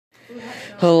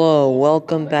Hello,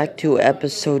 welcome back to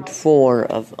episode 4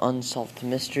 of Unsolved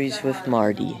Mysteries with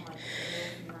Marty.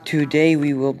 Today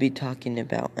we will be talking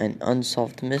about an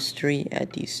unsolved mystery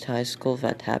at East High School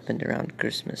that happened around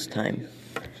Christmas time.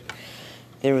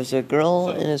 There was a girl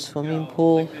in a swimming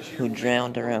pool who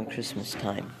drowned around Christmas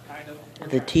time.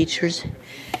 The teachers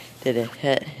did a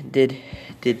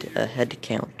head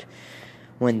count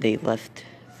when they left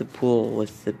the pool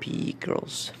with the PE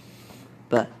girls,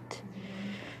 but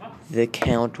the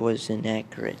count was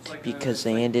inaccurate because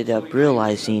they ended up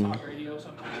realizing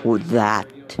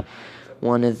that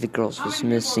one of the girls was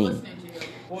missing.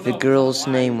 The girl's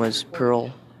name was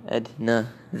Pearl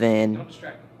Edna Van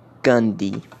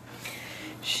Gundy.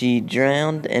 She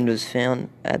drowned and was found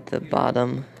at the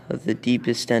bottom of the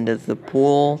deepest end of the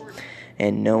pool,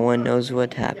 and no one knows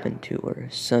what happened to her.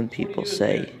 Some people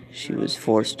say she was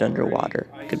forced underwater.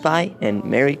 Goodbye and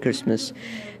Merry Christmas.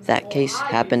 That case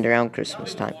happened around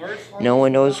Christmas time. No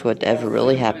one knows what ever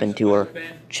really happened to her.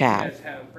 Ciao.